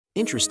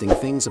Interesting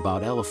things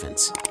about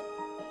elephants.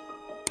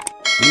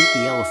 Meet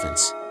the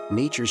elephants,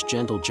 nature's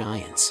gentle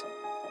giants.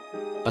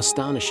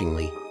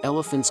 Astonishingly,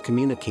 elephants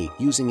communicate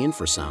using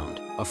infrasound,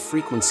 a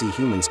frequency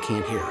humans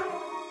can't hear.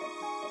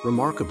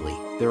 Remarkably,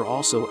 they're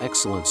also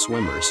excellent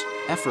swimmers,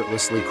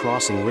 effortlessly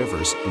crossing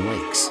rivers and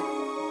lakes.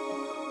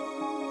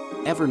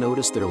 Ever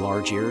notice their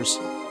large ears?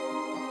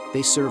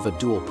 They serve a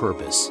dual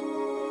purpose.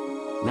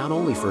 Not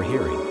only for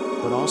hearing,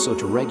 but also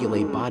to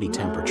regulate body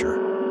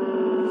temperature.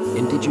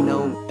 And did you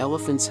know,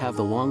 elephants have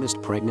the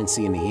longest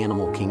pregnancy in the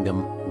animal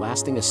kingdom,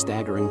 lasting a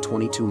staggering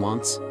 22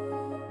 months?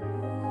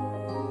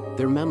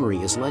 Their memory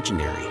is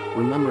legendary,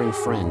 remembering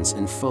friends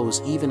and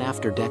foes even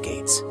after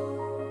decades.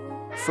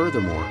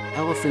 Furthermore,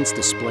 elephants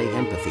display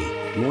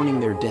empathy, mourning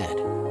their dead.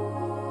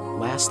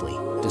 Lastly,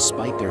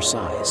 despite their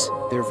size,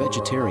 they're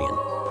vegetarian,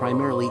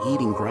 primarily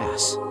eating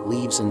grass,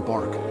 leaves and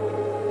bark.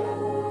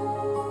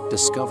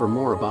 Discover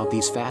more about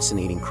these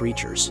fascinating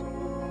creatures.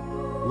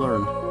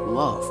 Learn,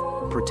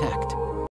 love, protect.